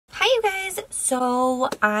guys, so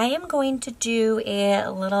I am going to do a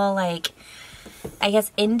little like, I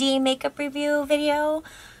guess, indie makeup review video.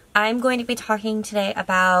 I'm going to be talking today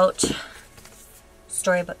about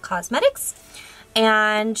Storybook Cosmetics,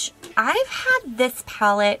 and I've had this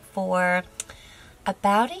palette for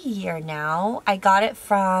about a year now. I got it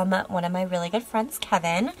from one of my really good friends,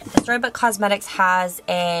 Kevin. The Storybook Cosmetics has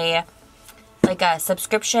a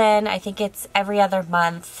subscription. I think it's every other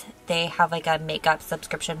month they have like a makeup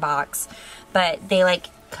subscription box, but they like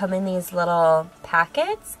come in these little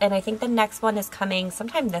packets, and I think the next one is coming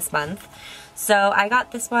sometime this month. So I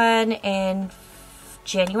got this one in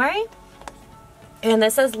January, and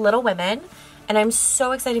this is Little Women, and I'm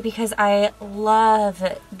so excited because I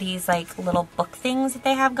love these like little book things that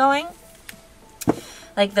they have going.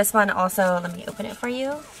 Like this one also, let me open it for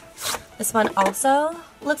you. This one also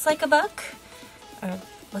looks like a book. Or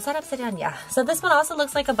was that upside down? Yeah. So this one also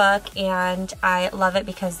looks like a book, and I love it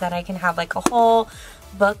because then I can have like a whole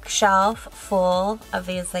bookshelf full of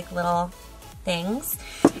these like little things.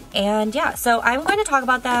 And yeah, so I'm going to talk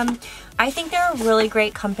about them. I think they're a really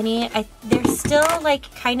great company. They're still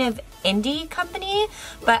like kind of indie company,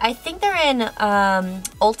 but I think they're in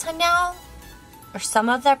Ulta now, or some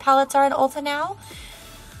of their palettes are in Ulta now.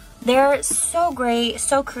 They're so great,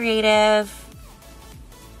 so creative.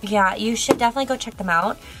 Yeah, you should definitely go check them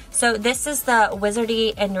out. So this is the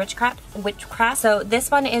Wizardry and Witchcraft. So this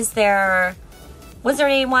one is their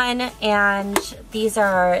Wizardry one, and these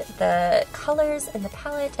are the colors in the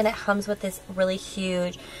palette, and it comes with this really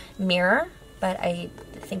huge mirror, but I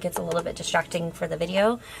think it's a little bit distracting for the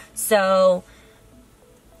video. So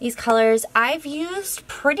these colors, I've used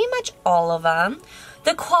pretty much all of them.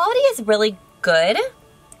 The quality is really good.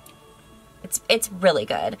 It's really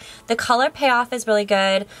good. The color payoff is really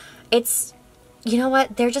good. It's, you know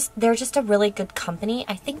what, they're just a really good company.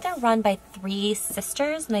 I think they're run by 3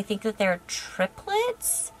 sisters, and I think that they're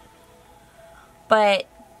triplets, but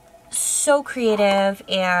so creative,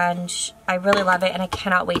 and I really love it, and I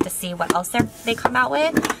cannot wait to see what else they come out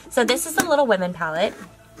with. So this is the Little Women palette,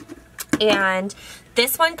 and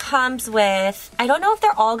this one comes with, I don't know if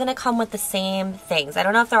they're all going to come with the same things. I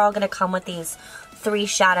don't know if they're all going to come with these 3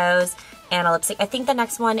 shadows and a lipstick. I think the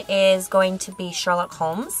next one is going to be Sherlock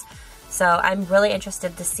Holmes. So I'm really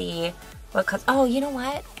interested to see what comes. Oh, you know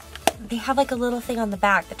what? They have like a little thing on the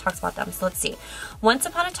back that talks about them. So let's see. Once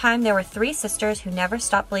upon a time, there were 3 sisters who never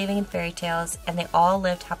stopped believing in fairy tales, and they all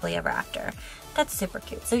lived happily ever after. That's super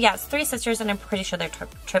cute. So yeah, it's 3 sisters, and I'm pretty sure they're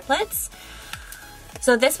triplets.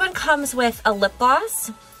 So this one comes with a lip gloss,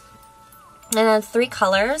 and then 3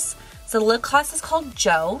 colors. So the lip gloss is called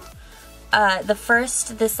Joe.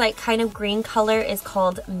 This like kind of green color is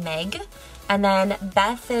called Meg, and then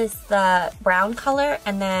Beth is the brown color,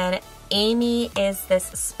 and then Amy is this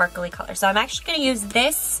sparkly color. So I'm actually going to use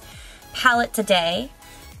this palette today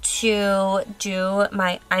to do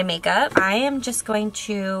my eye makeup. I am just going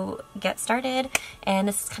to get started, and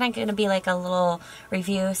this is kind of going to be like a little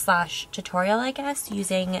review / tutorial, I guess,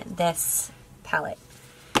 using this palette.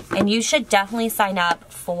 And you should definitely sign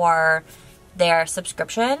up for their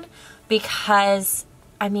subscription, because,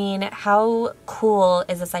 I mean, how cool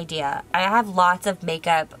is this idea? I have lots of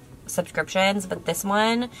makeup subscriptions, but this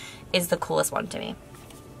one is the coolest one to me.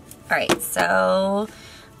 Alright, so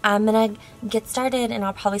I'm gonna get started, and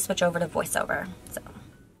I'll probably switch over to voiceover.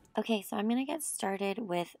 Okay, so I'm gonna get started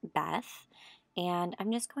with Beth, and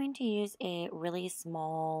I'm just going to use a really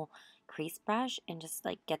small crease brush and just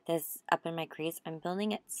like get this up in my crease. I'm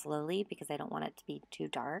building it slowly because I don't want it to be too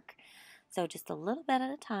dark. So just a little bit at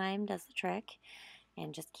a time does the trick,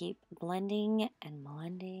 and just keep blending and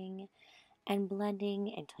blending and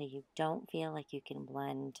blending until you don't feel like you can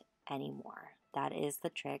blend anymore. That is the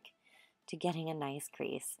trick to getting a nice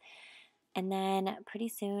crease. And then pretty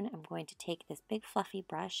soon I'm going to take this big fluffy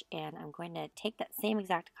brush, and I'm going to take that same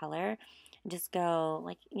exact color and just go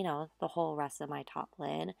like, you know, the whole rest of my top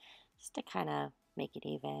lid, just to kind of make it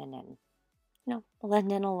even and, you know,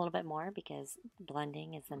 blend in a little bit more, because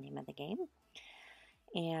blending is the name of the game.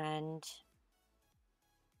 And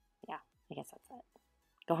yeah, I guess that's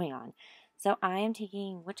it going on. So I am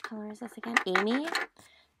taking, which color is this again? Amy.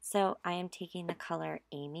 So I am taking the color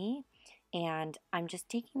Amy, and I'm just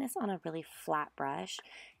taking this on a really flat brush,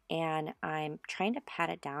 and I'm trying to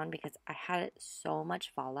pat it down because I had so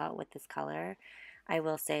much fallout with this color. I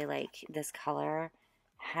will say, like, this color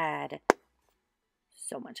had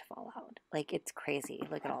so much fallout. Like, it's crazy.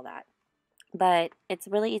 Look at all that. But it's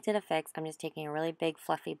really easy to fix. I'm just taking a really big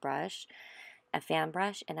fluffy brush, a fan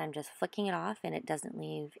brush, and I'm just flicking it off, and it doesn't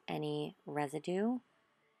leave any residue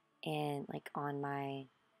on my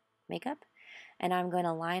makeup. And I'm going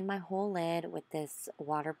to line my whole lid with this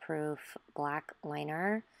waterproof black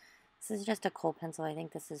liner. This is just a kohl pencil. I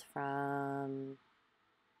think this is from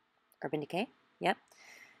Urban Decay. Yep.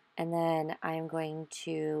 And then I'm going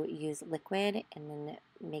to use liquid and then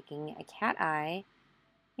making a cat eye,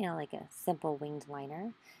 you know, like a simple winged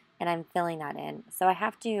liner. And I'm filling that in. So I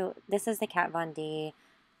have to, this is the Kat Von D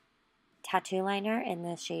tattoo liner in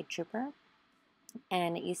the shade Trooper.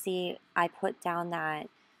 And you see I put down that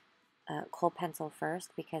kohl pencil first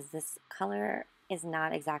because this color is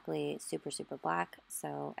not exactly super black,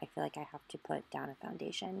 so I feel like I have to put down a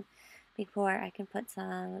foundation before I can put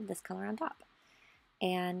this color on top.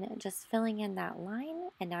 And just filling in that line,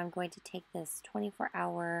 and now I'm going to take this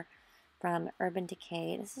 24-hour from Urban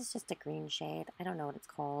Decay. This is just a green shade. I don't know what it's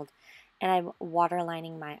called. And I'm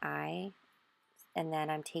waterlining my eye, and then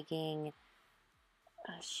I'm taking,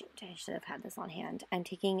 oh shoot, I should have had this on hand. I'm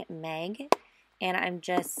taking Meg, and I'm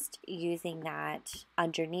just using that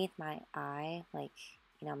underneath my eye, like,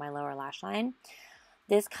 you know, my lower lash line.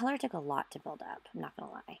 This color took a lot to build up, I'm not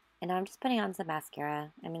gonna lie. And I'm just putting on some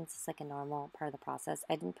mascara. I mean, it's just like a normal part of the process.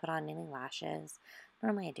 I didn't put on any lashes.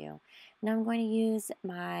 Normally I do. Now I'm going to use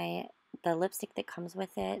the lipstick that comes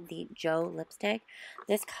with it, the Joe lipstick.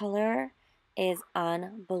 This color is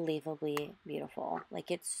unbelievably beautiful.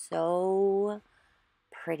 Like, it's so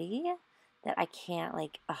pretty that I can't,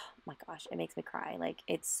 like, oh my gosh, it makes me cry. Like,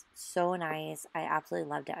 it's so nice. I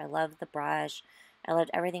absolutely loved it. I loved the brush. I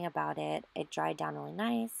loved everything about it. It dried down really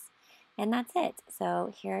nice. And that's it.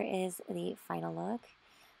 So here is the final look.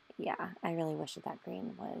 Yeah, I really wish that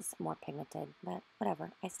green was more pigmented, but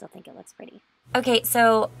whatever. I still think it looks pretty. Okay,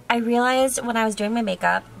 so I realized when I was doing my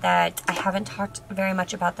makeup that I haven't talked very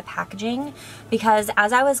much about the packaging, because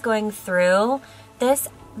as I was going through this,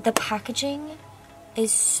 the packaging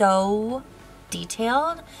is so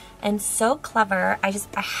detailed and so clever. I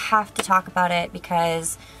have to talk about it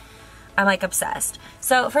because I'm like obsessed.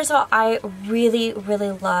 So first of all, I really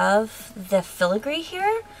love the filigree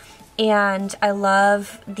here, and I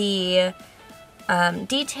love the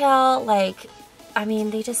detail. Like, I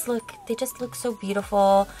mean, they just look so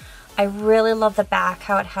beautiful. I really love the back,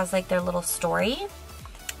 how it has like their little story.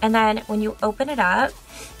 And then when you open it up,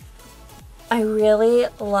 I really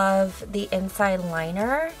love the inside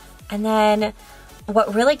liner. And then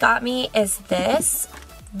what really got me is this.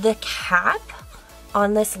 The cap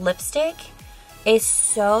on this lipstick is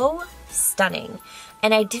so stunning.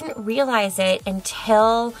 And I didn't realize it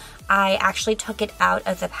until I actually took it out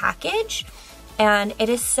of the package. And it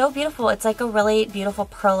is so beautiful. It's like a really beautiful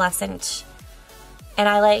pearlescent. And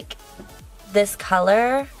I like this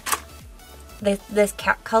color. This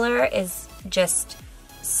cap color is just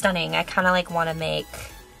stunning. I kind of like want to make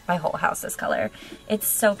my whole house this color. It's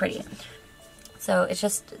so pretty. So it's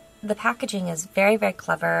just, the packaging is very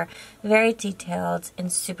clever, very detailed,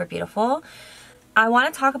 and super beautiful. I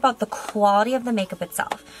want to talk about the quality of the makeup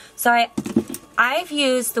itself. So I've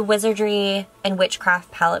used the Wizardry and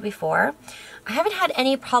Witchcraft palette before. I haven't had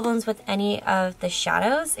any problems with any of the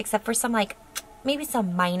shadows, except for some, like, maybe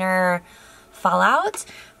some minor fallout,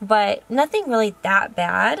 but nothing really that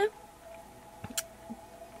bad.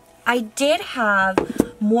 I did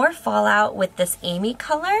have more fallout with this Amy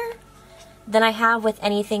color than I have with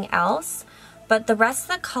anything else, but the rest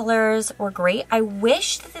of the colors were great. I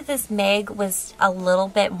wish that this Meg was a little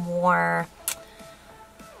bit more,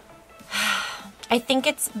 I think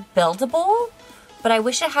it's buildable, but I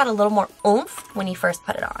wish it had a little more oomph when you first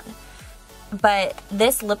put it on. But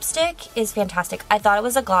this lipstick is fantastic. I thought it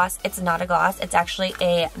was a gloss. It's not a gloss. It's actually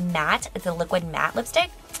a matte. It's a liquid matte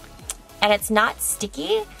lipstick. And it's not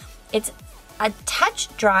sticky. It's a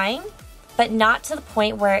touch drying, but not to the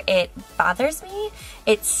point where it bothers me.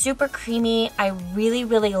 It's super creamy. I really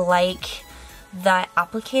like the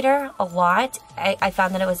applicator a lot. I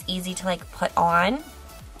found that it was easy to like put on.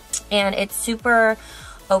 And it's super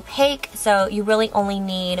opaque, so you really only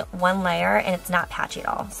need one layer, and it's not patchy at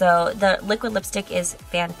all. So the liquid lipstick is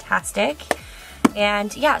fantastic.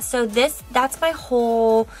 And yeah, so that's my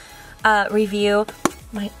whole review.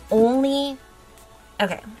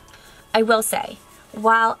 Okay, I will say,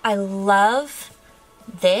 while I love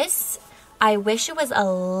this, I wish it was a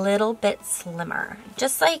little bit slimmer.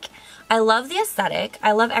 Just like, I love the aesthetic,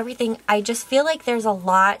 I love everything, I just feel like there's a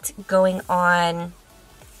lot going on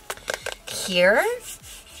here,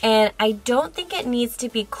 and I don't think it needs to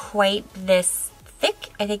be quite this thick.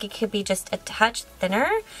 I think it could be just a touch thinner,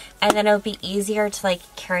 and then it'll be easier to like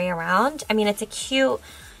carry around. I mean, it's a cute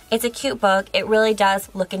book. It really does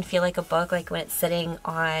look and feel like a book, like when it's sitting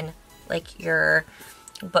on like your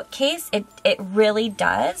bookcase. It really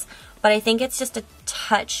does, but I think it's just a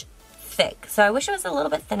touch thick. So I wish it was a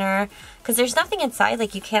little bit thinner because there's nothing inside.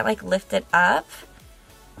 Like you can't like lift it up.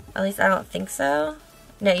 At least I don't think so.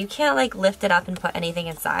 No, you can't like lift it up and put anything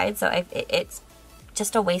inside. So it's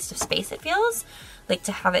just a waste of space, it feels like,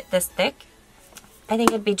 to have it this thick. I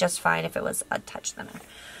think it'd be just fine if it was a touch thinner.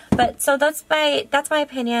 But so that's my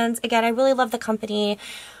opinions. Again, I really love the company.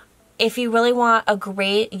 If you really want a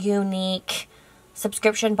great, unique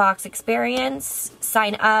subscription box experience,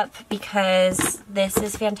 sign up because this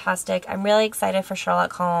is fantastic. I'm really excited for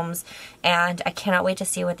Sherlock Holmes and I cannot wait to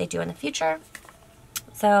see what they do in the future.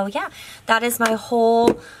 So yeah, that is my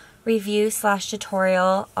whole review slash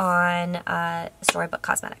tutorial on Storybook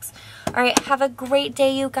Cosmetics. Alright, have a great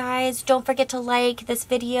day, you guys. Don't forget to like this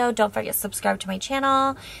video. Don't forget to subscribe to my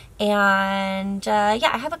channel. And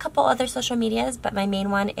yeah, I have a couple other social medias, but my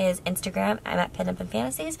main one is Instagram. I'm at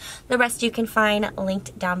 @Pinup&Fantasies. The rest you can find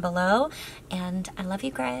linked down below. And I love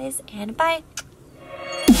you guys, and bye.